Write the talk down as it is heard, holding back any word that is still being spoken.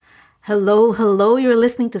Hello, hello. You're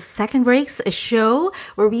listening to Second Breaks, a show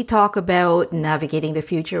where we talk about navigating the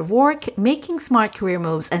future of work, making smart career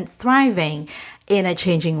moves, and thriving in a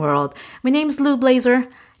changing world. My name's Lou Blazer,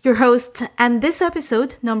 your host, and this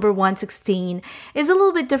episode, number 116, is a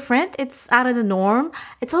little bit different. It's out of the norm.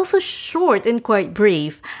 It's also short and quite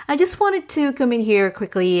brief. I just wanted to come in here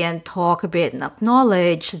quickly and talk a bit and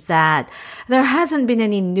acknowledge that there hasn't been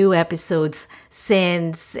any new episodes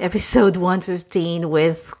since episode 115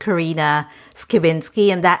 with Karina Skibinski,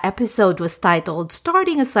 and that episode was titled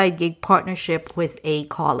Starting a Side Gig Partnership with a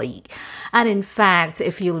Colleague. And in fact,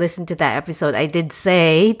 if you listen to that episode, I did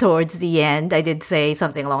say towards the end, I did say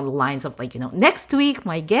something along the lines of next week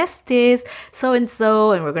my guest is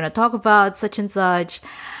so-and-so, and we're going to talk about such and such.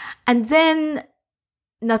 And then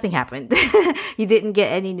nothing happened. You didn't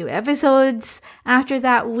get any new episodes after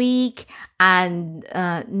that week, and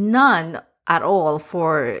none at all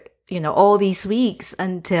for, all these weeks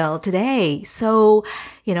until today. So,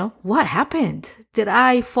 what happened? Did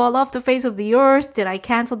I fall off the face of the earth? Did I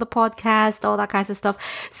cancel the podcast? All that kinds of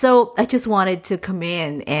stuff. So I just wanted to come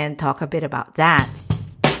in and talk a bit about that.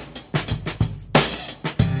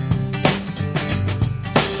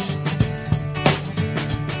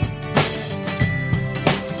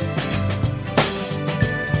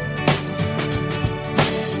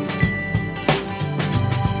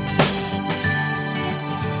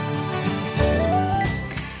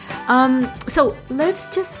 So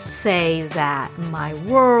let's just say that my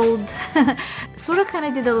world sort of kind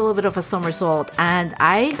of did a little bit of a somersault, and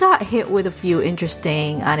I got hit with a few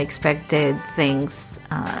interesting, unexpected things,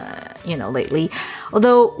 lately.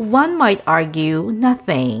 Although one might argue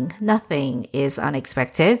nothing is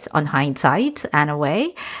unexpected on hindsight and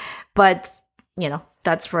away, but,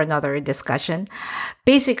 that's for another discussion.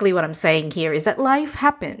 Basically, what I'm saying here is that life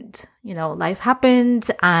happened. Life happened,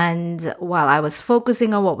 and while I was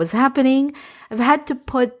focusing on what was happening, I've had to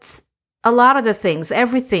put a lot of the things,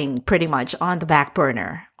 everything pretty much on the back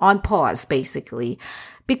burner, on pause, basically,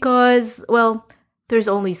 because, there's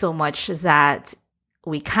only so much that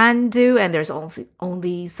we can do, and there's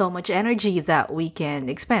only so much energy that we can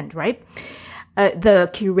expend, right? The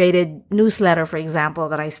curated newsletter, for example,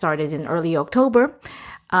 that I started in early October,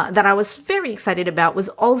 that I was very excited about, was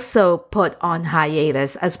also put on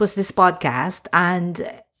hiatus, as was this podcast. And,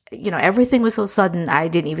 everything was so sudden, I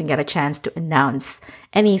didn't even get a chance to announce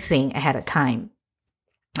anything ahead of time.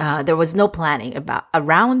 There was no planning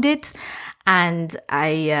around it. And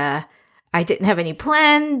I didn't have any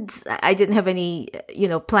plans. I didn't have any,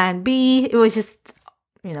 plan B. It was just,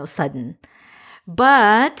 sudden.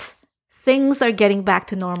 But things are getting back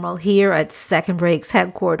to normal here at Second Breaks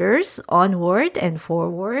headquarters, onward and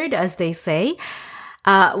forward, as they say.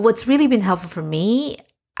 What's really been helpful for me,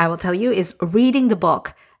 I will tell you, is reading the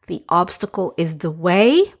book, The Obstacle is the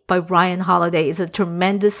Way by Ryan Holiday. It's a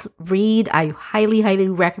tremendous read. I highly, highly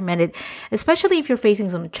recommend it, especially if you're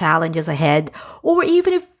facing some challenges ahead, or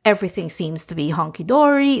even if everything seems to be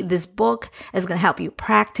honky-dory. This book is going to help you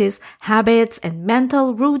practice habits and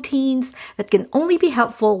mental routines that can only be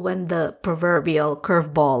helpful when the proverbial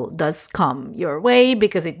curveball does come your way,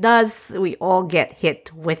 because it does. We all get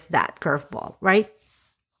hit with that curveball, right?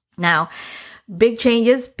 Now, big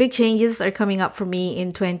changes are coming up for me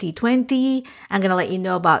in 2020. I'm going to let you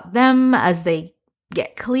know about them as they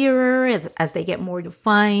get clearer, as they get more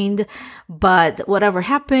defined. But whatever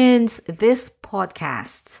happens, this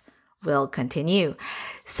podcast will continue.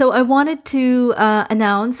 So I wanted to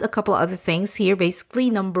announce a couple of other things here. Basically,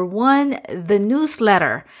 number one, the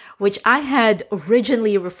newsletter, which I had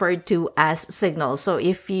originally referred to as Signals. So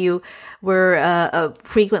if you were a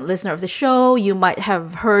frequent listener of the show, you might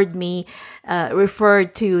have heard me refer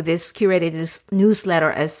to this curated newsletter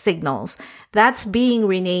as Signals. That's being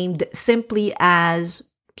renamed simply as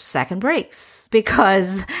Second Breaks,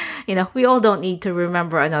 because, we all don't need to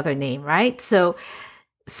remember another name, right? So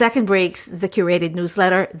Second Breaks, the curated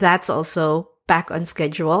newsletter, that's also back on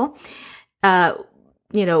schedule. So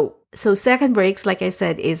Second Breaks, like I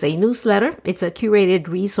said, is a newsletter. It's a curated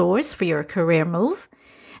resource for your career move.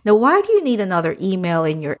 Now, why do you need another email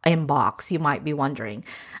in your inbox, you might be wondering?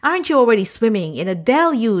 Aren't you already swimming in a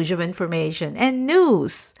deluge of information and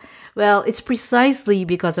news? Well, it's precisely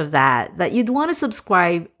because of that you'd want to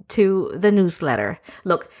subscribe to the newsletter.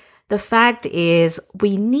 Look, the fact is,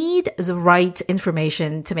 we need the right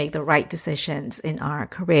information to make the right decisions in our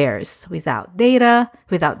careers. Without data,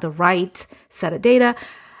 without the right set of data,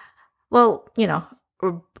 we'll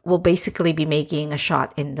basically be making a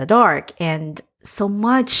shot in the dark. And so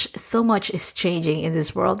much is changing in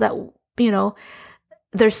this world that,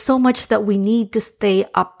 there's so much that we need to stay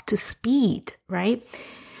up to speed, right?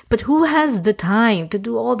 But who has the time to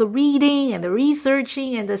do all the reading and the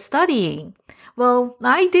researching and the studying? Well,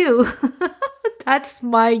 I do. That's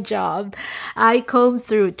my job. I comb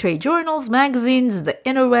through trade journals, magazines, the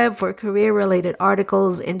interweb for career-related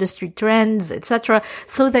articles, industry trends, etc.,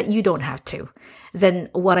 so that you don't have to. Then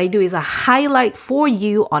what I do is I highlight for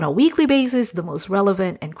you on a weekly basis the most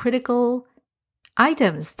relevant and critical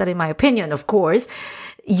items that, in my opinion, of course,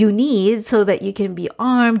 you need so that you can be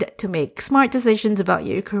armed to make smart decisions about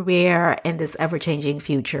your career in this ever-changing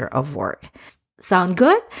future of work. Sound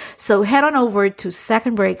good? So head on over to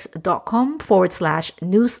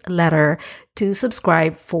secondbreaks.com/newsletter to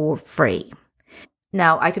subscribe for free.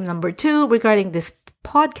 Now, item number 2 regarding this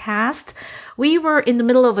podcast, we were in the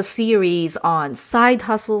middle of a series on side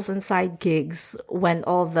hustles and side gigs when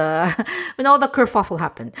all the kerfuffle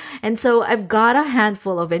happened. And so I've got a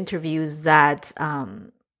handful of interviews that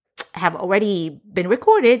have already been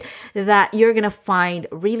recorded that you're going to find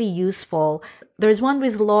really useful. There's one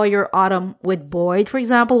with lawyer Autumn with Boyd, for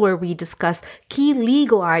example, where we discuss key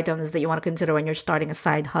legal items that you want to consider when you're starting a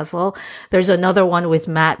side hustle. There's another one with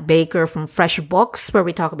Matt Baker from Fresh Books, where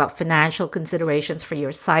we talk about financial considerations for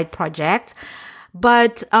your side project.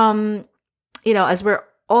 But, as we're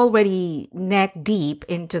already neck deep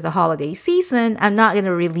into the holiday season, I'm not going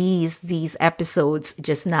to release these episodes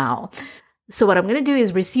just now. So what I'm going to do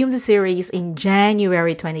is resume the series in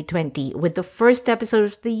January 2020 with the first episode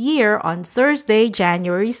of the year on Thursday,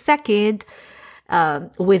 January 2nd,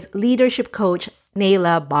 with leadership coach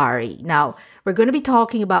Naila Bari. Now, we're going to be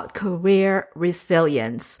talking about career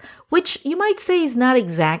resilience, which you might say is not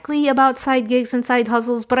exactly about side gigs and side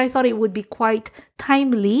hustles, but I thought it would be quite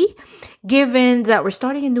timely given that we're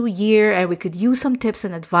starting a new year and we could use some tips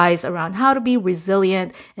and advice around how to be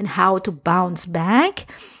resilient and how to bounce back.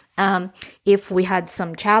 If we had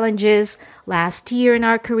some challenges last year in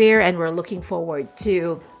our career and we're looking forward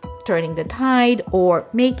to turning the tide or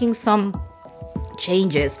making some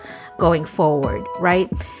changes going forward, right?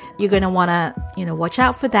 You're going to want to, watch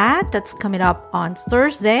out for that. That's coming up on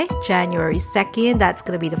Thursday, January 2nd. That's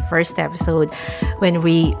going to be the first episode when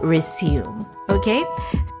we resume. Okay?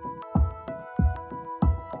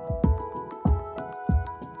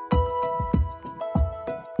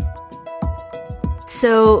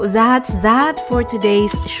 So that's that for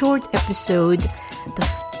today's short episode. The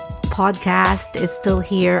podcast is still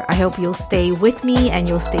here. I hope you'll stay with me and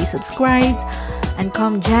you'll stay subscribed. And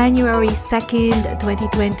come January 2nd,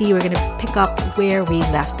 2020, we're going to pick up where we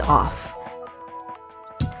left off.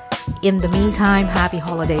 In the meantime, happy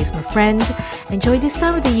holidays, my friend. Enjoy this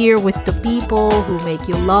time of the year with the people who make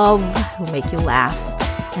you love, who make you laugh.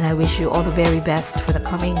 And I wish you all the very best for the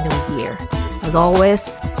coming new year. As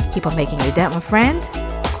always, keep on making your dent, my friend.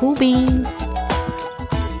 Cool beans.